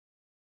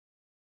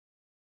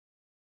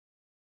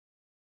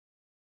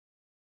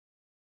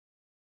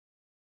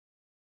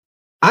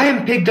I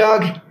am Pig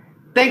Dog.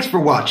 Thanks for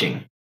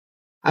watching.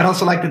 I'd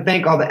also like to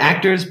thank all the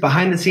actors,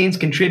 behind-the-scenes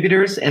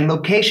contributors, and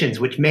locations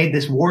which made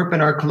this warp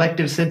in our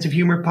collective sense of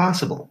humor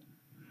possible.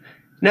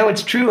 Now,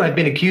 it's true I've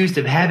been accused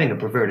of having a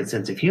perverted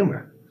sense of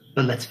humor,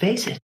 but let's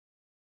face it,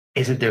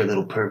 isn't there a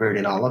little pervert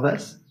in all of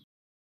us?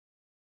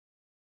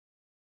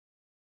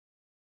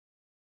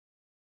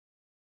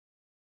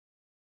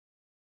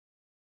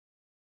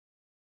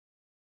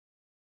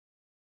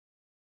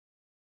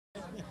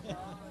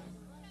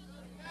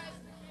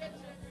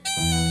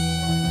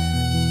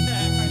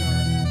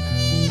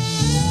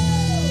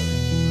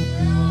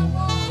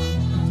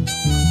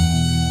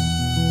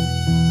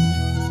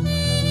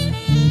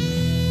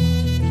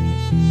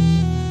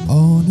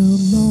 On a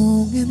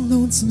long and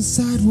lonesome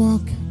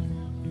sidewalk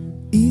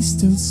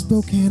east of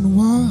Spokane,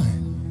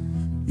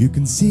 you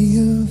can see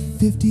a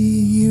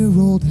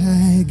 50-year-old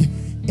hag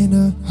in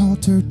a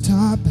halter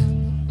top.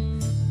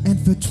 And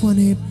for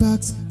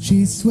 $20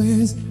 she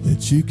swears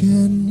that she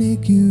can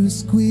make you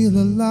squeal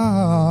a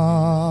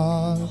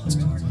lot.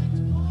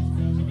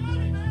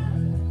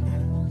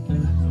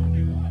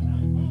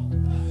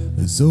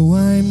 So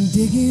I'm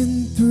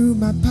digging through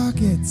my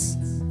pockets,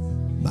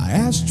 my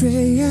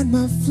ashtray and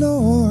my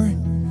floor.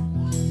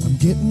 I'm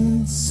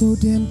getting so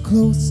damn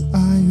close,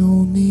 I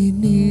only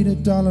need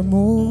 $1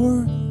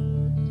 more.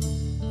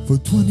 For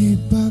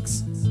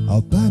 $20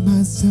 I'll buy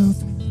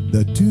myself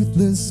the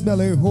toothless,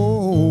 smelly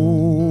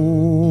whore.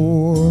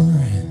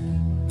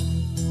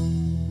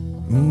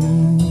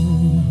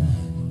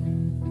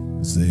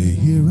 Say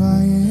here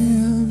I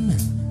am,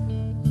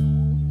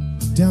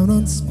 down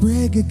on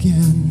Sprague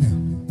again.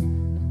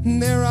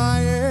 There I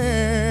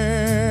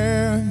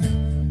am,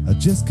 I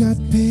just got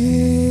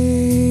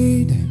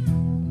paid.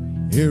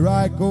 Here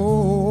I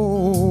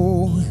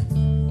go,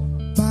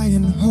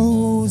 buying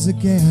hoes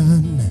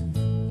again.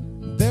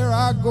 There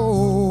I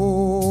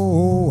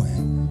go,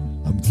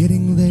 I'm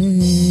getting laid.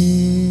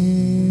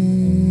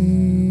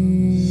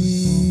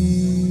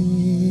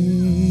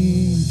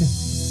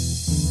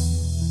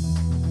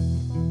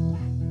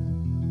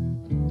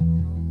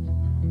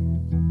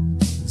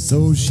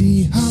 So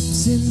she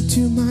hops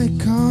into my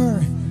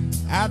car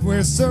and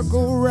we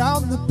circle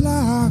round the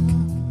block.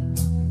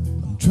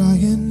 I'm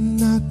trying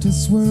not to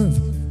swerve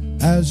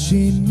as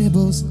she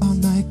nibbles on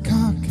my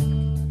cock.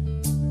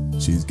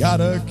 She's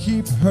gotta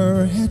keep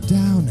her head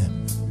down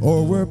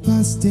or we're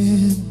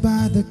busted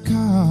by the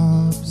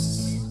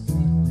cops.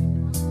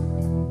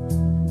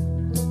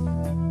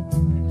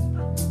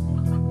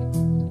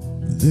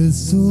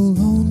 This'll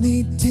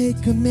only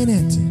take a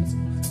minute,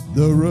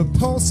 the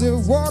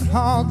repulsive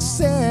warthog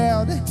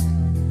said.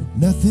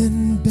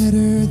 Nothing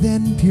better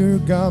than pure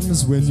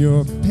gums when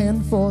you're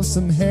paying for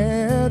some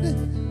head.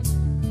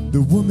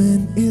 The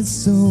woman is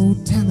so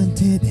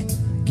talented,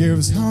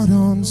 gives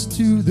hard-ons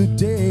to the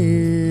dead.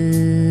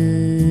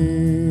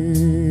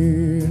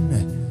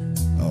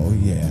 Oh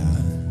yeah.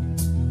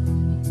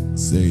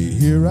 Say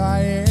here I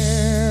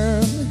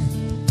am,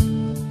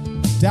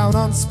 down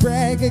on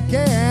Sprague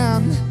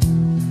again.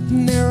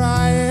 There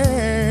I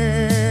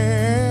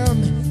am,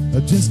 I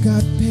just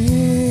got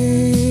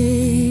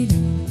paid.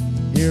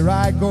 Here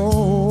I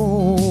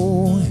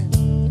go,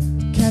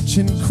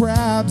 catching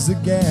crabs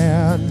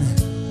again.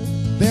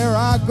 There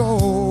I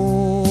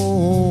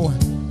go,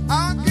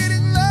 I'm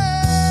getting laid.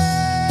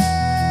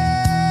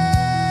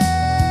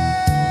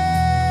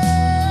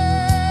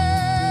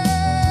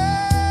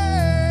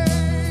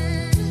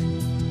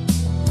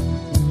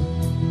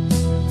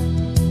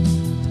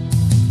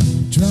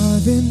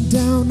 Driving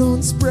down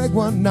on Sprague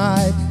one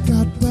night,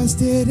 got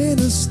busted in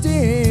a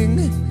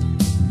sting.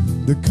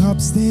 The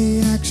cops,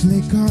 they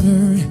actually caught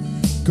her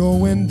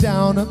going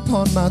down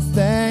upon my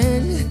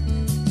thing.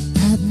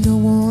 Had no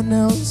one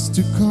else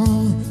to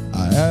call,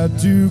 I had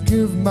to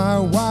give my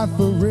wife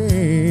a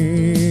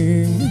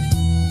ring.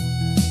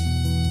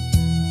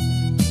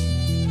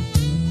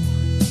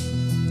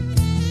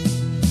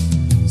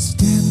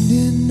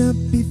 Standing up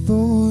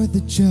before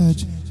the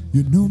judge,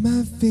 you know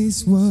my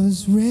face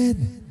was red.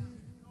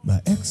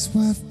 My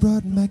ex-wife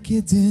brought my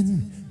kids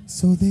in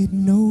so they'd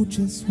know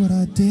just what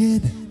I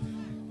did.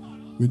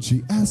 When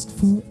she asked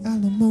for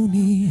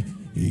alimony,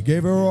 he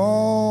gave her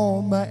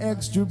all my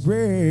extra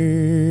bread.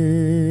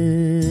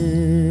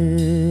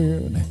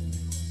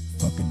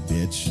 Fucking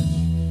bitch.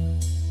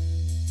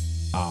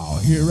 Oh,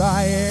 here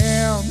I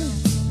am,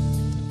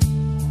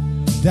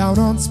 down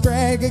on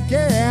Sprague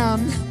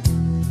again.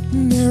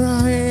 There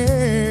I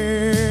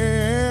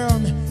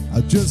am,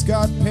 I just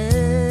got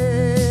paid.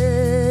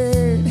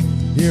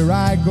 Here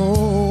I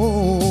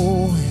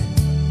go,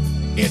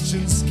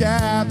 itching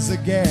scabs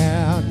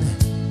again.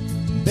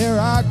 There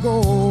I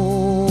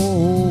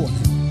go,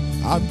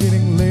 I'm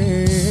getting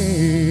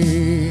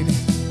laid.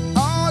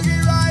 Oh,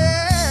 here I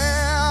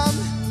am,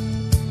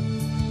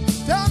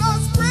 down on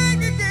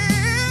Sprague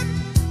again.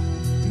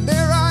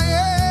 There I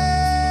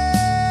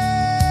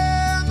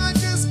am, I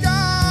just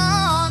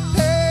got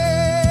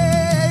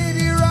paid.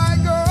 Here I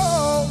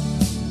go,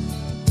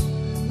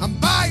 I'm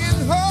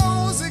buying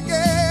hoes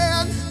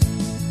again.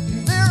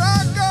 There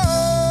I go.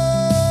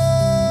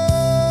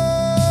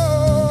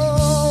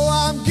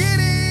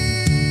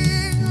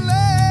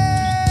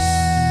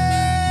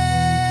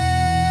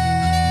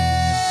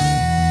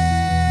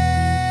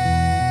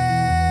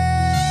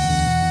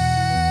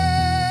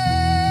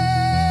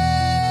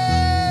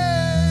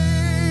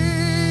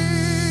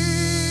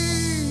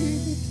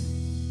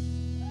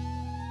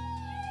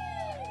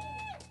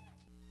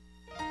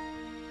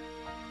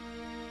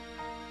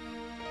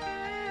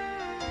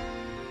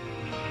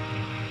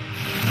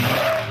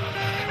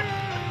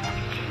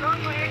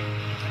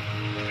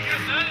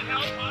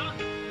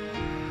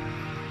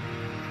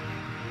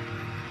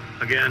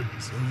 again.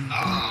 So he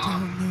got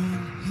down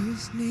on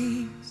his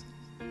knees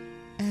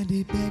and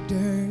he begged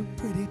her,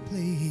 pretty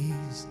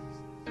please,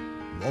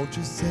 won't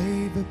you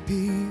save a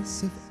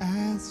piece of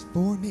ass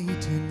for me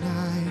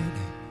tonight?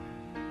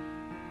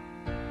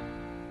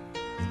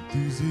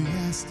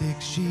 Enthusiastic,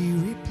 she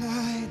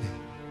replied,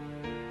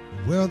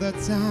 well, that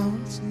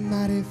sounds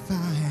mighty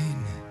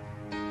fine,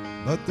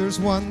 but there's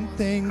one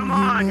thing Come you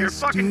on, you're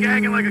must fucking do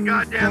gagging like a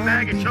goddamn from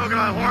maggot choking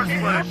on horse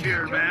behind. flesh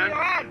here, man.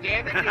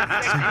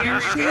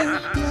 She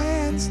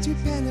plans to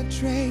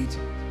penetrate,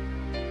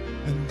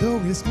 and though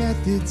his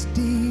methods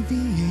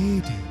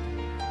deviate,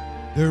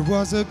 there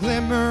was a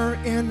glimmer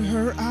in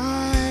her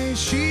eye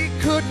she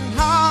couldn't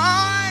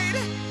hide.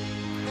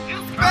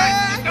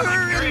 Bang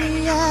her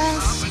in the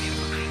ass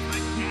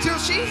till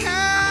she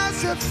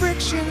has a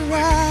friction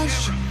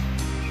rash.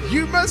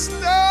 You must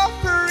stop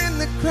her in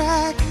the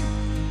crack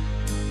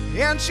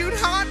and shoot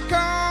hot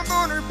cum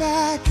on her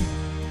back.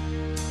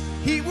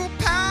 He will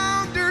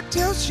pound her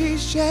till she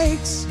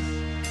shakes.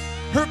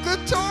 Her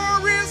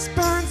clitoris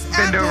burns and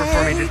Bend over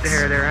for me just a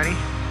hair there, honey. A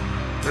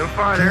little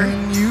farther.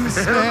 Can you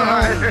smell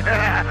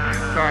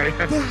Sorry.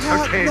 the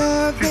hot Okay,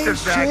 love two they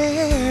steps back.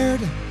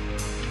 shared?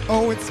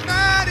 Oh, it's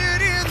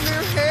matted in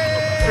their hair.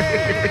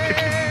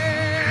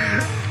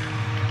 The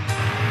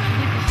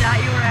shot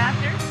you were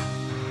after?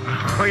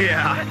 Oh,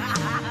 yeah.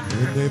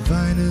 When they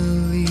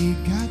finally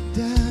got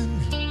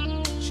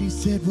done, she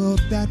said, well,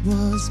 that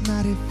was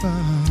mighty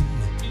fun,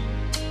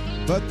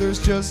 but there's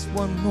just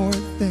one more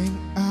thing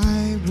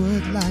I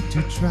would like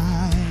to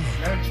try.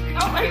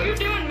 Oh, are you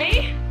doing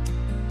me?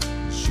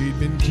 She'd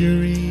been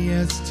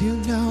curious to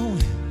know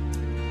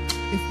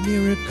if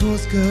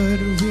miracles could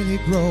really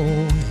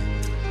grow.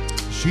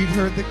 She'd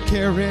heard the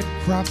carrot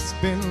crop's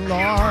been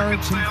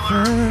large and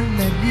firm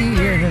that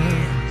year.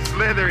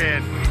 Slither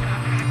in.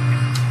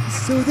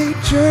 So they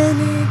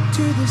journeyed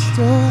to the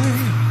store,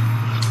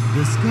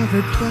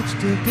 discovered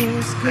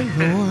vegetables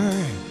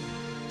galore,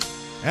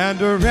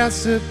 and a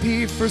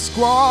recipe for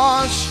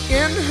squash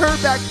in her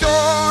back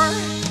door.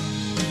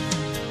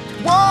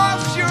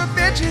 Wash your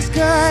veggies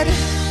good,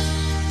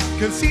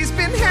 'cause he's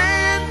been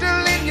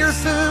handling your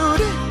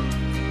food,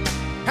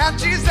 and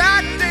she's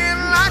acting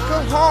like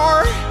a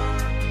whore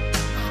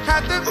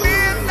at the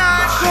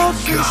midnight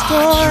grocery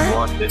store. You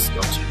want this,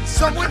 don't you?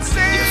 Some would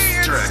say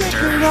Yes, it's sick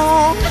director. and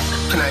wrong.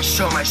 Can I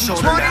show my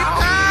shoulder 20 now?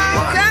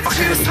 pounds and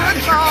 2 foot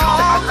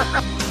long.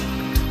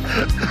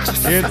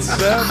 It's a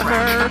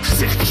merch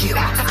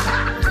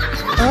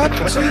up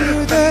to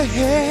the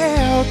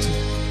hilt,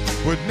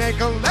 would make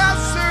a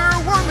lesser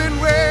woman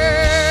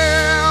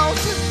wilt.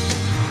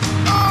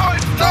 Oh,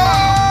 it's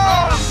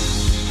done!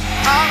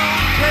 I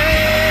don't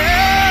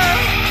care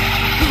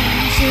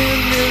who's in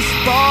this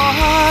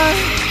bar.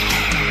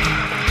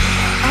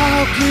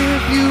 I'll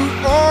give you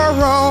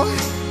oral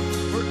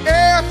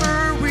wherever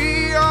we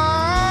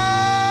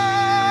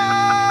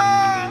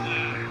are.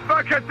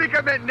 Fuck, I think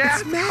I meant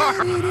It's NASCAR.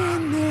 matted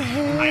in their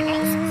hair,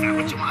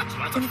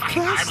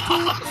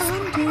 encrusted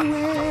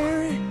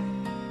underwear,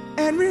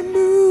 and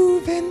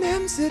removing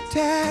them's a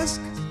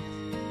task.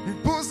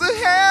 It pulls the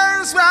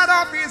hairs right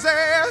off his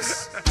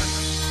ass,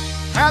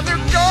 and they're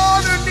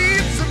gonna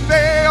need some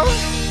bail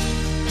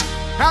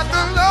at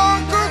the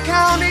local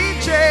county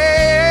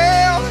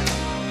jail.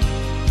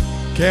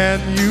 Can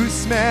you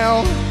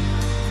smell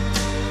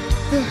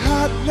the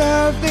hot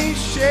love they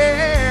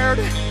shared?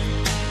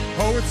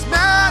 Oh, it's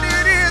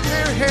matted in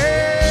their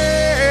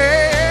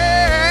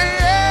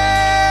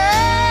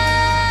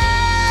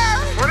hair.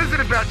 What is it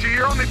about you?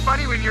 You're only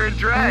funny when you're in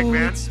drag, Oh,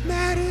 man. it's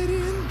matted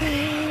in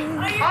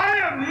their I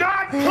am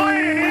not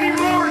playing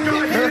anymore,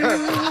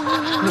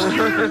 goddammit! You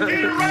better get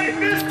it right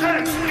this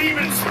time,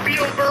 Steven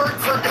Spielberg,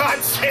 for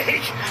God's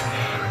sake!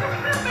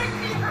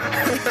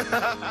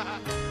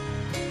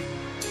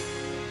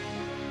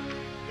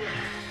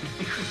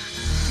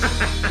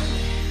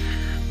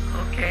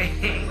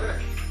 Okay.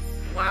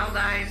 Wild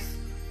eyes,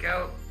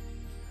 go.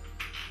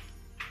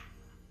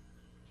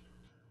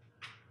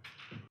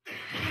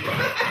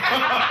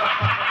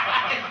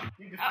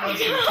 You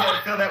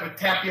can fill that with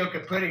tapioca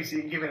pudding so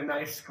you can give it a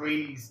nice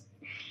squeeze.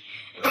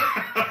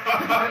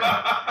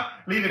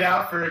 Leave it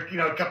out for,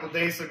 a couple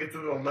days so it gets a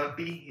little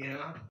lumpy,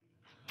 Yeah,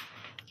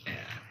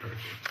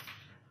 perfect.